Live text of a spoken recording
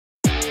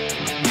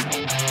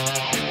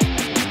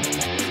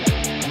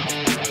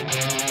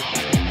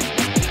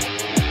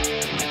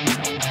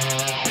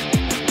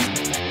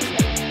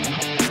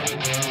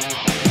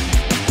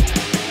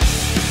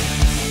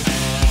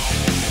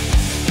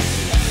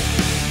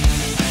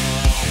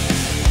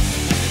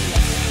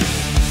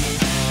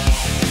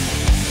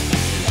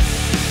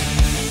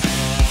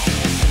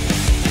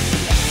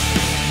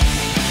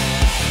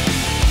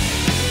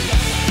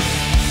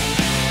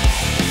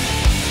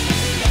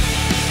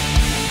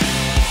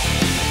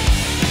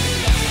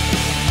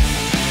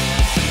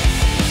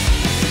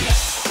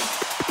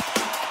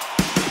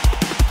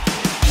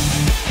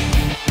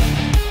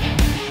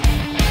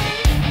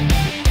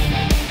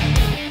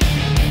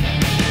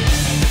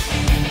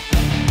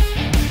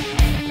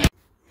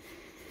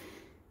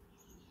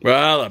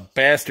Well, the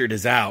bastard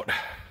is out.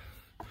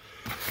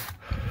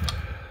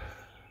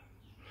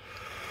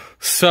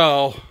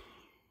 So,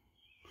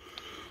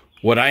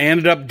 what I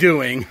ended up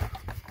doing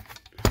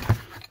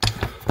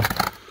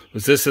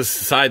was this is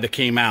the side that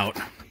came out.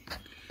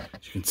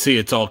 As you can see,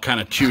 it's all kind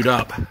of chewed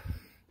up.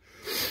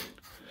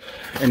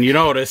 And you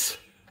notice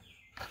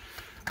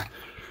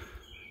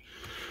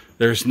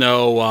there's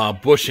no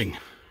bushing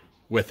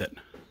with it.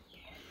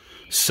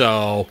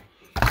 So,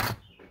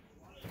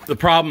 the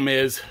problem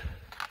is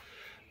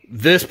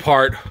this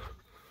part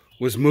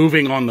was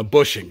moving on the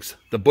bushings.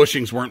 The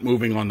bushings weren't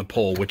moving on the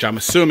pole, which I'm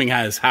assuming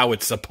is how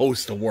it's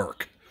supposed to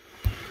work.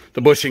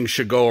 The bushings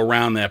should go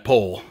around that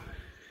pole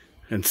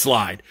and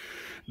slide.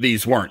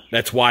 These weren't.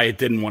 That's why it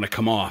didn't want to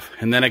come off.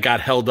 And then it got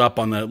held up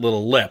on the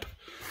little lip.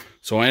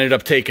 So I ended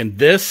up taking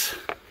this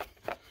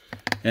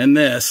and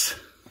this,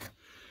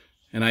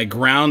 and I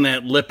ground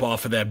that lip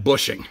off of that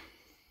bushing.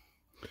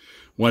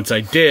 Once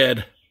I did,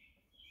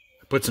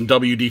 I put some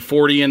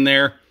WD-40 in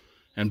there,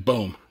 and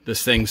boom,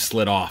 this thing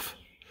slid off.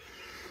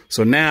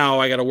 So now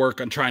I got to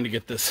work on trying to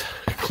get this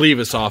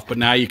clevis off, but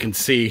now you can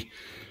see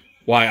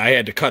why I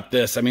had to cut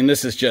this. I mean,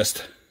 this is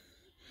just,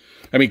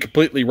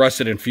 completely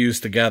rusted and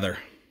fused together.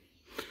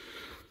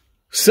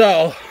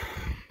 So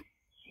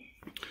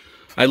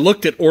I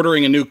looked at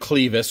ordering a new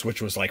clevis,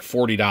 which was like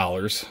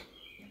 $40,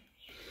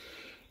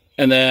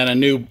 and then a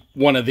new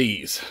one of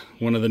these,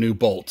 one of the new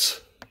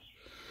bolts.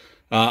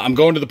 I'm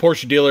going to the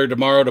Porsche dealer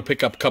tomorrow to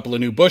pick up a couple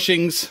of new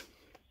bushings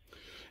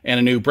and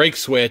a new brake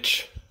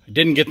switch. I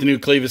didn't get the new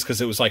clevis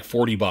because it was like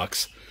 40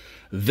 bucks.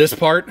 This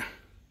part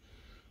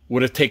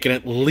would have taken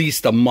at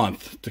least a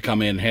month to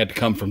come in. It had to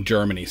come from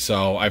Germany.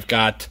 So I've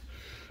got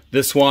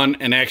this one,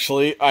 and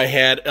actually I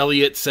had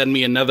Elliot send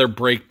me another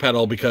brake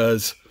pedal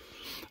because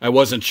I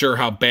wasn't sure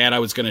how bad I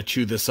was going to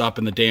chew this up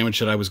and the damage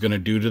that I was going to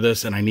do to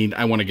this, and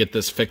I want to get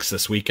this fixed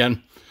this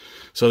weekend.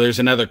 So there's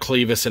another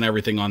clevis and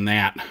everything on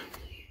that.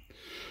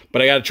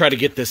 But I got to try to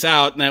get this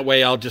out, and that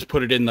way I'll just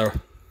put it in the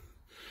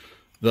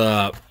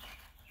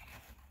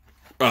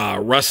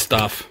rust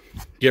stuff,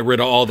 get rid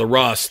of all the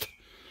rust,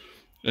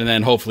 and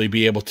then hopefully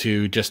be able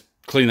to just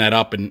clean that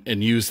up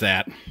and use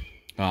that,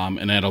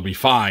 and that'll be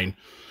fine.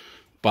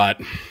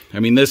 But, I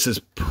mean, this is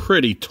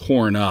pretty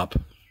torn up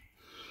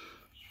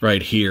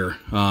right here,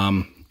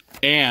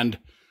 and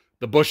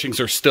the bushings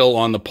are still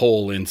on the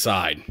pole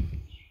inside.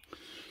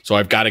 So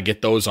I've got to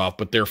get those off,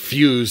 but they're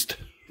fused,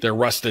 they're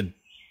rusted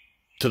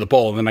to the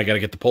pole, and then I got to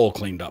get the pole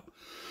cleaned up.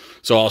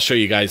 So I'll show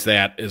you guys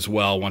that as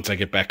well once I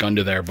get back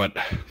under there. But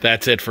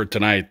that's it for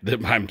tonight.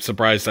 I'm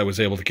surprised I was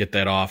able to get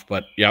that off.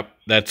 But, yep,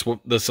 that's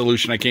the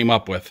solution I came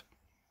up with.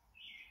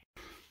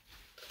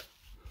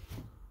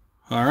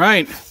 All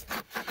right.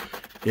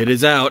 It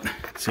is out.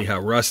 See how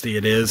rusty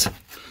it is.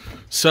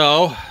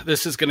 So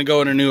this is going to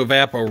go in a new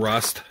Evapor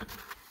rust.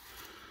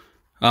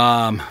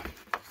 You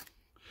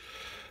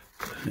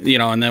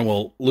know, and then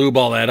we'll lube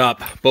all that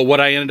up. But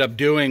what I ended up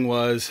doing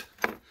was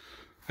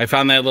I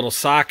found that little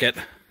socket,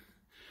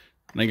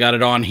 and I got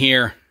it on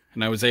here,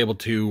 and I was able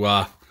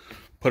to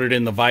put it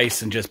in the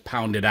vise and just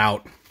pound it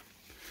out.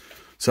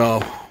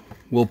 So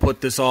we'll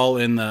put this all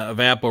in the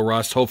Evapor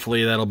rust.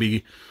 Hopefully that'll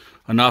be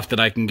enough that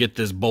I can get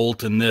this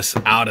bolt and this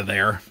out of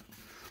there.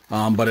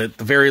 But at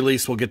the very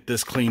least, we'll get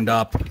this cleaned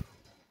up.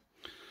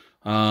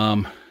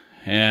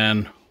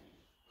 And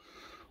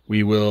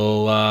we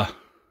will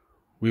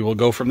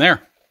go from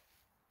there.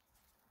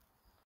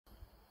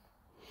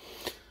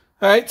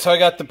 All right, so I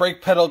got the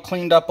brake pedal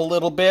cleaned up a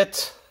little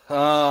bit. Put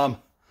a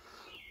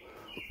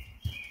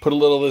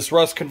little of this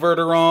rust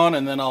converter on,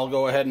 and then I'll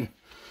go ahead and...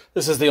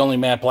 This is the only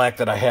matte black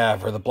that I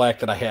have, or the black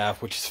that I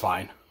have, which is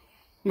fine.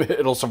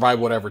 It'll survive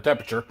whatever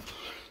temperature.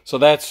 So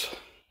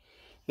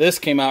this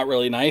came out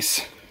really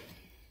nice.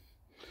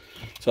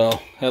 So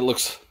that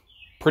looks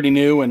pretty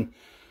new and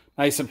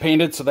nice and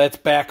painted, so that's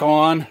back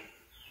on.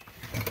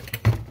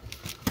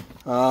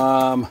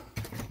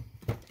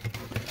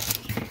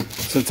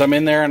 Since I'm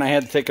in there and I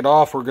had to take it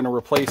off, we're going to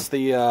replace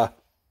the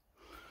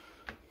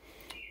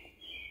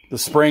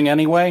spring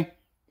anyway.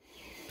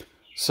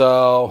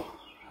 So,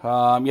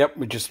 yep,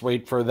 we just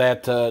wait for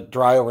that to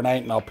dry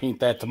overnight, and I'll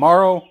paint that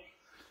tomorrow.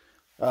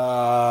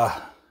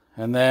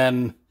 And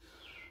then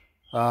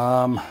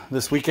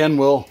this weekend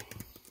we'll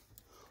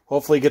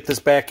hopefully get this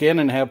back in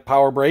and have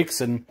power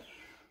brakes, and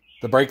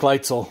the brake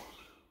pedal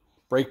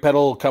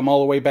will come all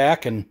the way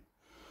back, and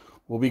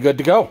we'll be good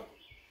to go.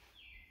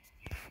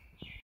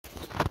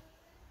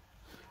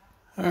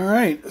 All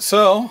right,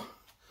 so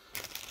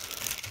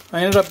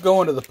I ended up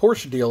going to the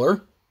Porsche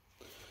dealer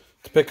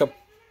to pick up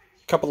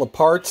a couple of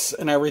parts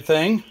and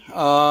everything.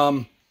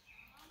 Got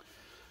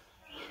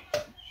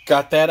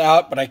that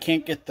out, but I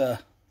can't get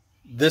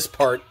this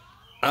part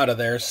out of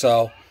there,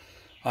 so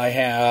I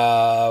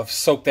have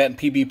soaked that in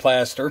PB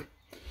plaster.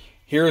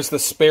 Here's the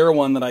spare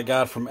one that I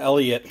got from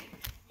Elliot.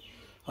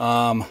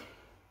 I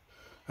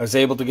was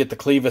able to get the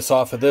clevis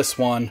off of this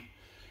one.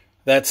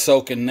 That's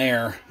soaking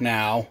there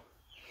now.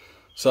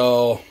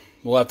 So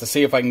we'll have to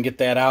see if I can get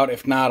that out.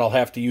 If not, I'll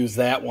have to use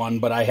that one.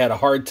 But I had a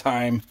hard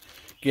time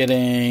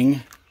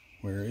getting...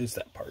 Where is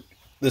that part?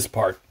 this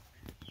part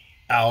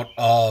out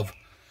of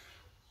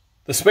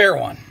the spare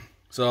one.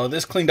 So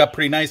this cleaned up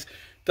pretty nice.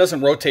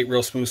 Doesn't rotate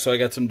real smooth, so I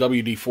got some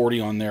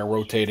WD-40 on there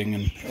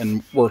rotating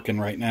and working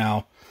right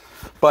now.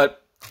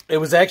 But it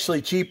was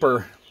actually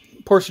cheaper.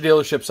 Porsche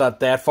dealership's not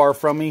that far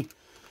from me,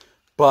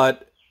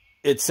 but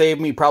it saved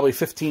me probably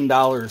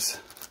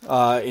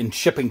 $15 in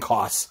shipping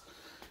costs.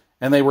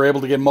 And they were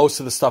able to get most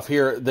of the stuff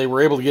here. They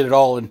were able to get it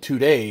all in 2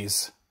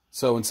 days.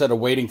 So instead of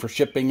waiting for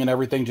shipping and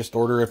everything, just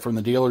order it from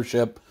the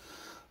dealership.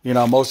 You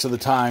know, most of the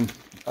time,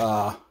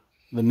 the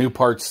new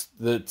parts,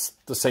 it's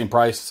the same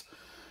price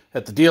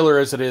at the dealer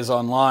as it is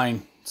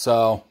online.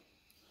 So,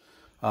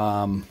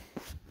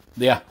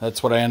 yeah,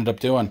 that's what I ended up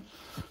doing.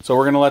 So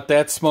we're going to let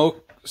that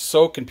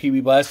soak in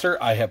PB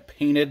Blaster. I have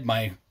painted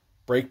my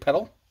brake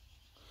pedal.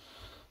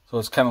 So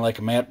it's kind of like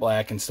a matte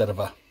black instead of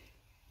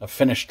a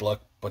finished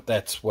look. But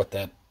that's what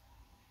that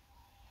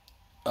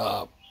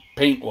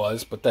paint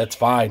was. But that's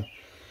fine.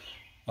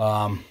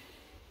 So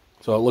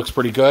it looks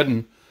pretty good.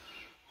 And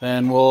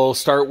then we'll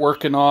start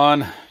working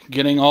on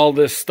getting all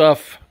this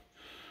stuff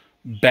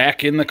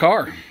back in the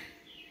car.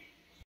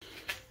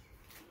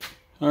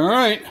 All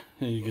right,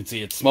 you can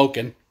see it's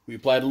smoking. We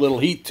applied a little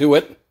heat to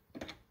it.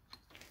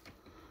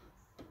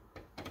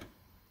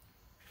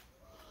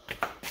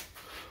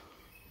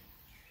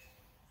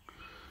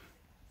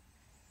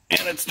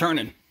 And it's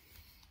turning.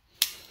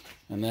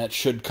 And that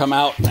should come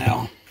out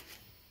now.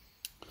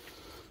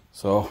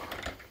 So,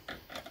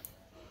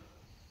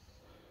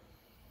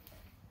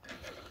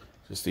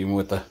 just even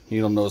with the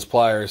needle nose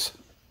pliers,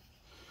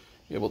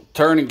 it will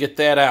turn and get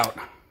that out.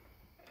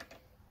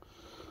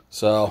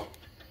 So,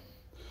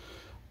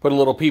 put a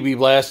little PB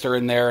Blaster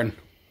in there and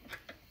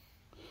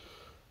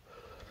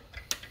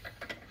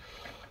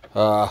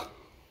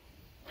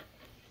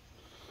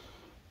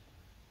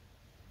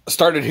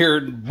started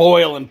hearing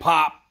boil and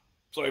pop,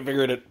 so I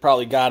figured it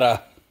probably got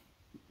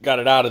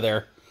it out of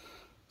there.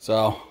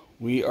 So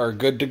we are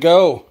good to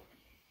go.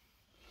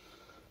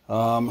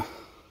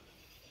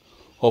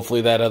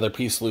 Hopefully that other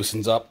piece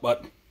loosens up,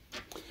 but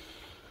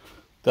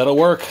that'll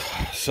work.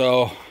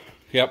 So,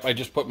 yep, I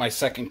just put my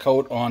second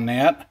coat on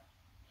that.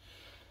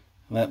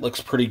 That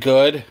looks pretty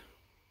good.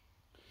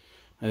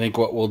 I think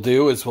what we'll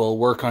do is we'll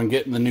work on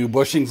getting the new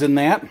bushings in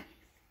that.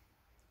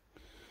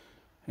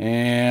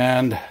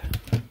 And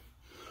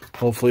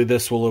hopefully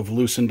this will have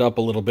loosened up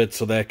a little bit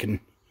so that can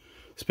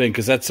spin,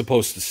 because that's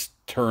supposed to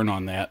turn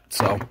on that.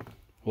 So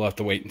we'll have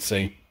to wait and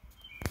see.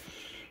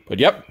 But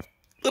yep, a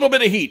little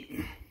bit of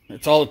heat.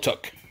 That's all it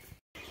took.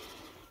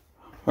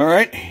 All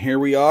right, here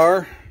we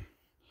are.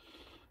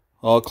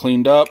 All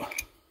cleaned up.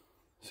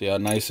 See how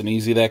nice and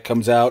easy that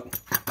comes out?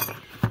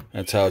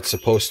 That's how it's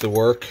supposed to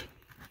work.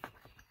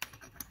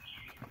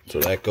 So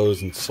that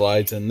goes and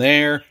slides in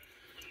there.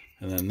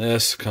 And then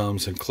this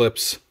comes and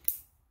clips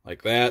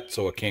like that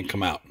so it can't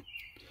come out.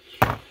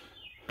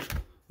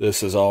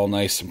 This is all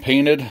nice and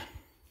painted.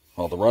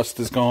 All the rust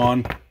is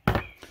gone.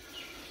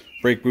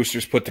 Brake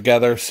boosters put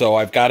together. So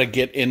I've got to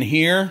get in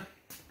here.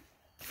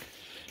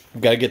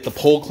 I've got to get the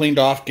pole cleaned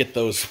off, get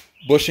those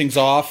bushings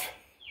off,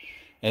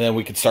 and then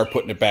we can start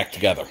putting it back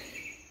together.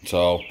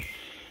 So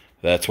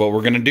that's what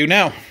we're going to do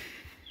now.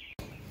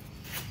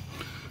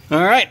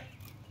 All right,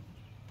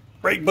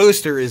 brake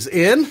booster is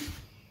in,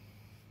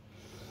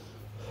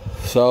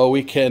 so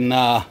we can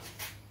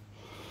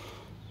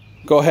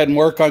go ahead and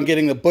work on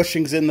getting the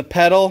bushings in the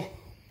pedal,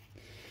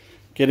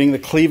 getting the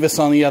clevis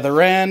on the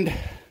other end,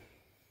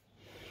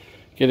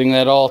 getting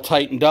that all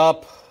tightened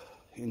up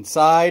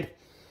inside,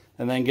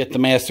 and then get the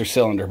master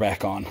cylinder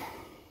back on.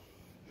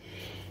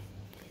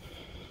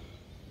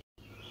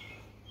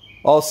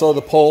 Also,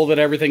 the pole that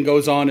everything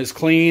goes on is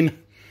clean.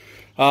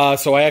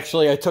 So I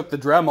took the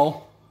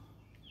Dremel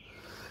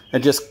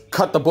and just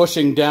cut the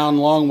bushing down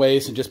long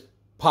ways and just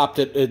popped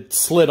it. It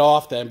slid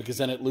off then because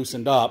then it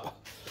loosened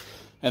up.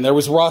 And there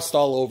was rust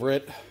all over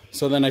it.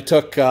 So then I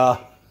took,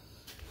 what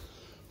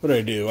did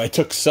I do? I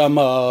took some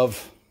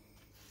of,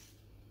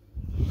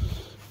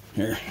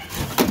 here,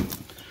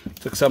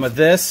 took some of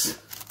this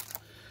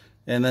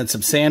and then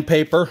some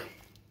sandpaper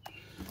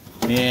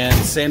and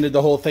sanded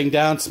the whole thing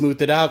down,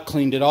 smoothed it out,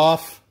 cleaned it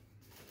off.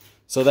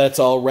 So that's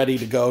all ready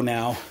to go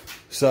now.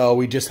 So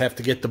we just have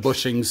to get the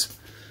bushings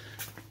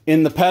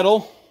in the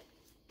pedal,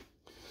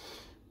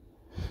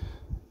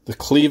 the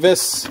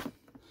clevis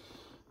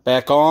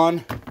back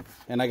on,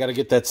 and I got to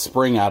get that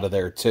spring out of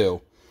there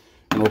too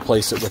and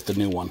replace it with the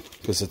new one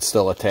because it's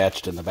still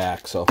attached in the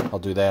back. So I'll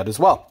do that as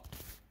well.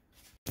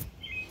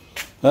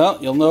 Well,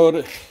 you'll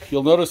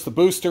notice the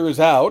booster is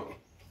out.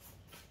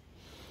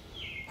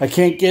 I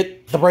can't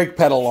get the brake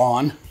pedal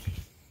on.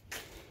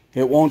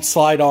 It won't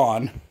slide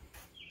on.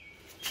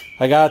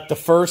 I got the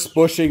first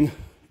bushing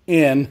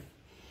in,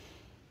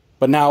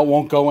 but now it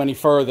won't go any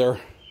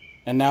further.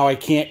 And now I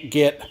can't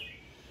get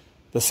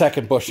the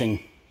second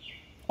bushing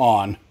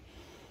on.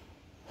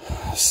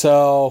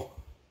 So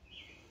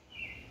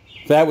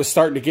that was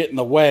starting to get in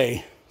the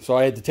way. So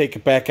I had to take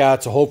it back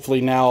out. So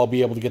hopefully now I'll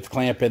be able to get the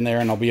clamp in there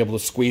and I'll be able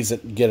to squeeze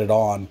it and get it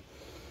on.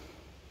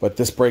 But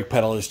this brake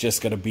pedal is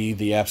just going to be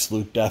the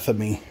absolute death of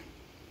me.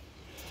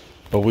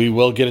 but we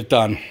will get it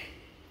done.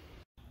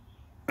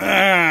 All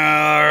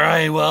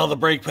right, well, the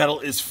brake pedal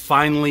is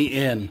finally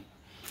in.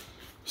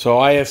 So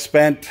I have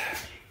spent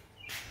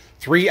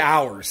 3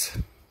 hours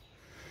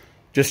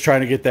just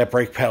trying to get that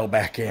brake pedal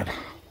back in.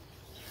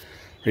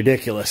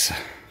 Ridiculous.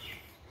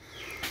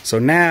 So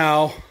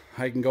now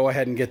I can go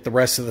ahead and get the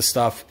rest of the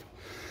stuff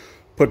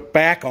put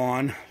back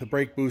on, the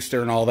brake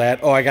booster and all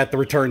that. Oh, I got the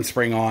return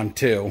spring on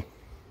too.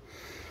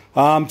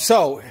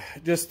 So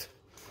just a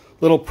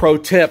little pro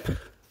tip.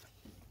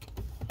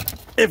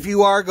 If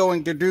you are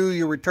going to do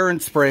your return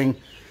spring,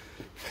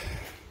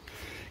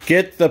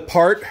 get the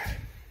part,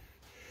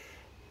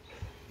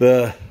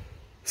 the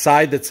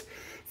side that's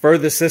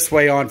furthest this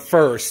way on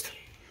first.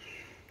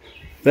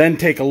 Then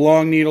take a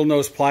long needle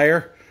nose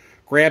plier,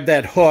 grab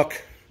that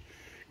hook,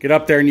 get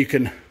up there and you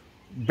can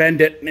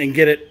bend it and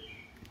get it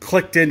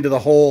clicked into the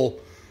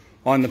hole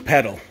on the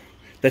pedal.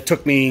 That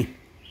took me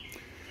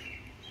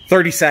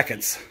 30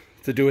 seconds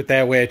to do it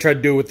that way. I tried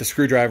to do it with the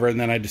screwdriver and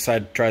then I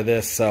decided to try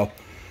this. So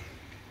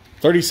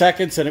 30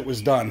 seconds and it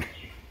was done.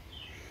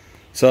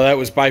 So that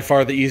was by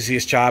far the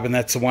easiest job, and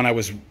that's the one I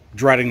was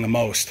dreading the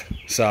most.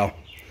 So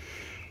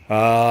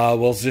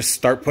we'll just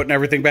start putting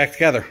everything back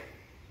together.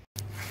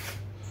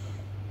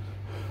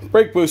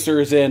 Brake booster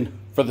is in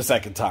for the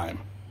second time.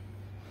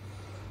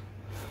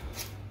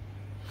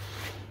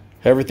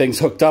 Everything's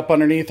hooked up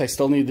underneath. I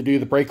still need to do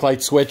the brake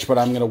light switch, but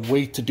I'm going to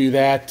wait to do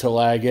that till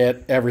I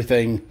get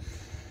everything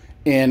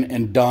in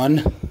and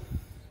done.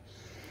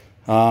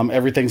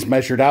 Everything's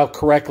measured out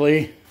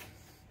correctly.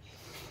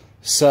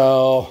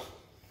 So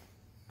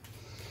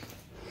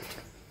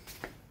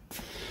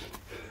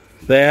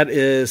that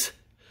is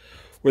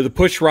where the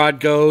push rod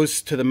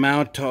goes to the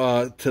mount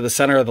to the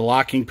center of the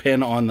locking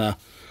pin on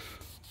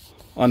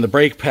the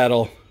brake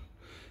pedal,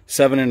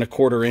 7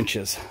 1/4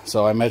 inches.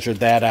 So I measured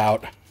that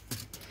out.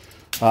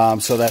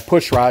 So that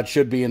push rod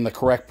should be in the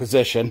correct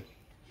position.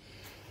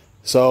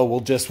 So we'll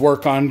just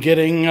work on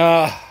getting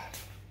the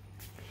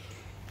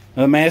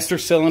master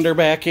cylinder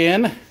back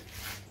in,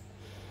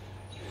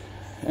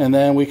 and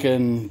then we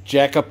can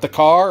jack up the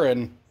car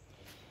and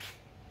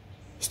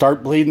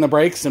start bleeding the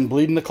brakes and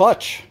bleeding the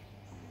clutch.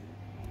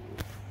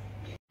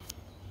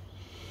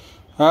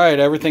 All right,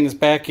 everything is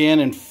back in,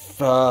 and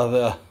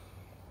the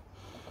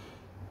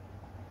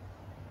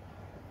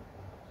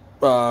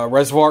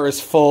reservoir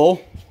is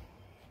full.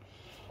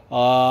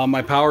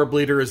 My power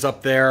bleeder is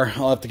up there.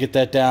 I'll have to get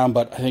that down,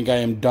 but I think I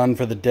am done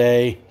for the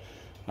day.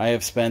 I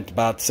have spent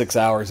about 6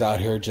 hours out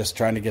here just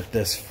trying to get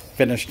this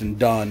finished and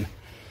done.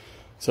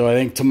 So I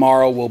think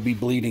tomorrow will be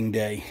bleeding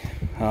day.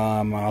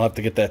 I'll have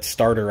to get that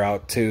starter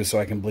out too so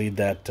I can bleed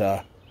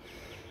that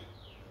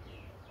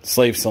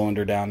slave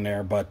cylinder down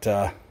there. But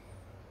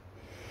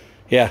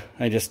yeah,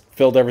 I just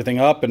filled everything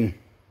up, and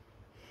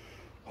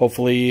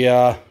hopefully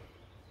oh,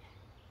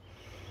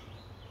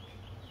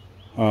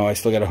 I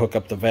still got to hook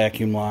up the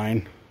vacuum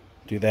line,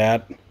 do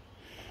that,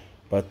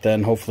 but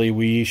then hopefully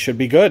we should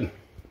be good.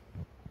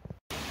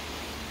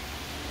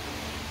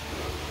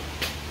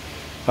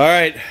 All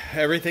right,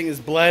 everything is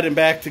bled and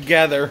back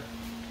together.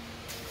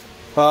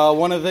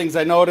 One of the things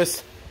I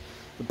noticed,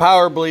 the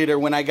power bleeder,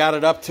 when I got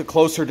it up to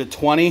closer to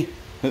 20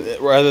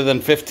 rather than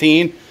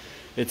 15,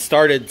 it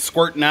started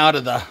squirting out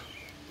of the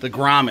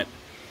grommet.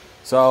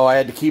 So I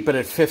had to keep it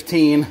at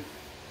 15,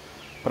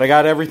 but I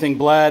got everything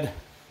bled.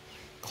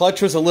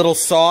 Clutch was a little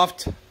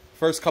soft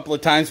first couple of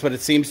times, but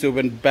it seems to have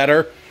been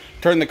better.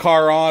 Turned the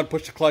car on,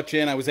 pushed the clutch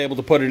in, I was able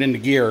to put it into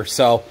gear.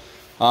 So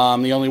the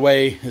only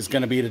way is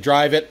going to be to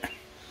drive it.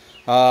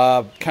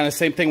 Kind of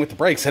same thing with the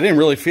brakes. I didn't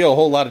really feel a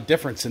whole lot of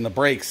difference in the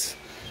brakes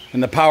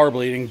and the power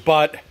bleeding,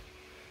 but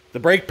the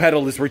brake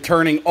pedal is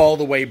returning all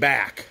the way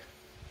back.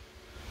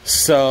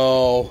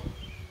 So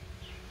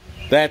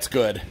that's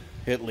good,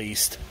 at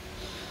least.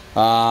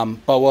 But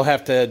we'll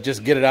have to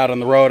just get it out on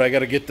the road. I got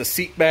to get the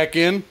seat back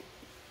in.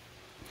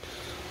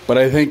 But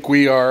I think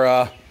we are,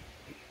 I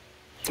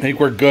think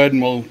we're good,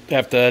 and we'll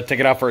have to take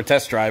it out for a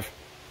test drive.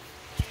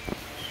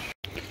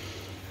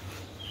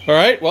 All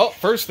right, well,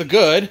 first the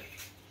good.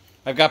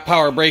 I've got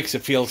power brakes,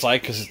 it feels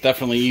like, because it's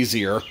definitely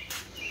easier.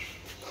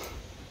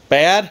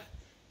 Bad,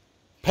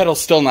 pedal's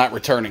still not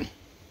returning.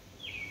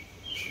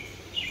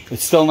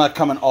 It's still not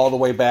coming all the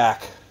way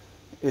back.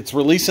 It's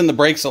releasing the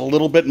brakes a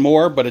little bit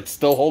more, but it's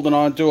still holding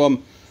on to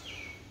them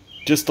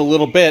just a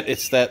little bit.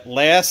 It's that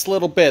last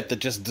little bit that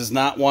just does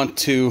not want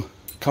to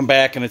come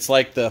back, and it's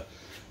like the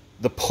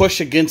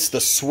push against the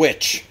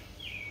switch.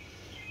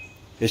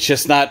 It's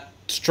just not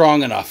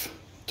strong enough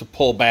to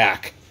pull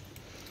back.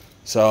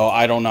 So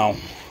I don't know.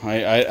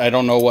 I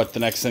don't know what the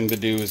next thing to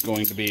do is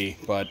going to be,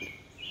 but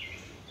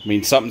I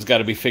mean, something's got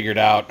to be figured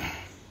out.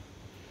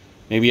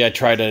 Maybe I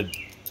try to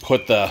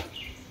put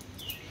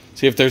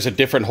see if there's a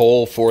different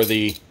hole for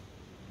the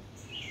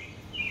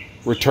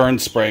return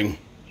spring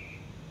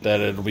that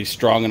it'll be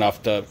strong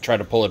enough to try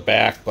to pull it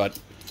back, but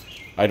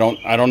I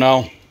don't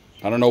know.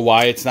 I don't know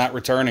why it's not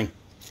returning.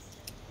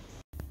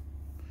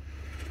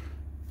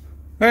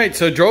 All right,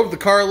 so drove the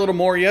car a little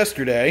more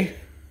yesterday,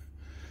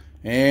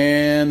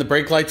 and the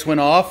brake lights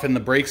went off and the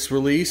brakes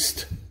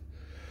released.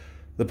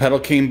 the pedal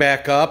came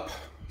back up.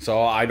 So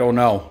I don't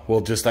know.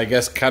 We'll just, I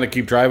guess, kind of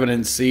keep driving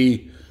and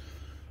see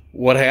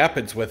what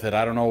happens with it.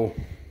 I don't know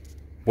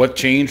what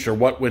changed or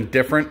what went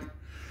different.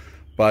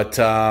 But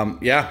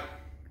yeah,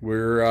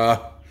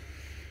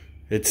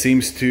 it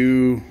seems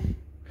to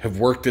have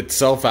worked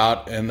itself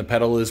out, and the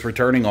pedal is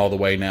returning all the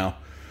way now.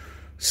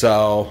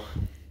 So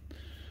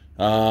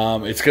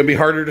it's going to be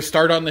harder to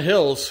start on the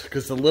hills,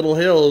 because the little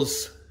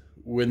hills,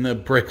 when the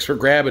brakes were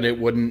grabbing, it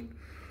wouldn't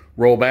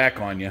roll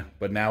back on you,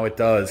 but now it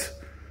does.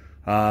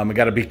 I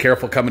got to be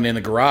careful coming in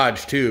the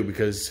garage too,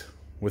 because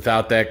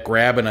without that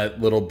grabbing a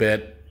little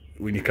bit,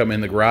 when you come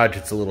in the garage,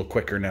 it's a little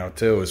quicker now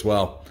too as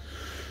well.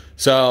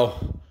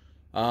 So,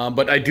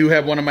 but I do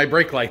have one of my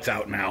brake lights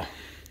out now.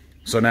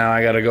 So now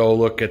I got to go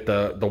look at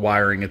the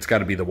wiring. It's got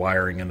to be the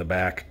wiring in the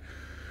back,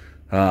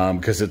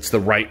 because it's the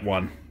right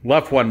one.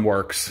 Left one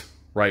works,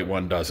 right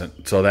one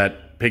doesn't. So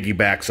that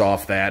piggybacks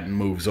off that and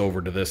moves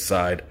over to this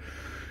side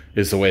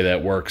is the way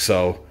that works.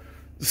 So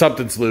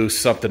something's loose,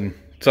 something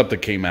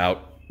came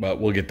out. But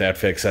we'll get that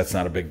fixed. That's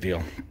not a big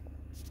deal.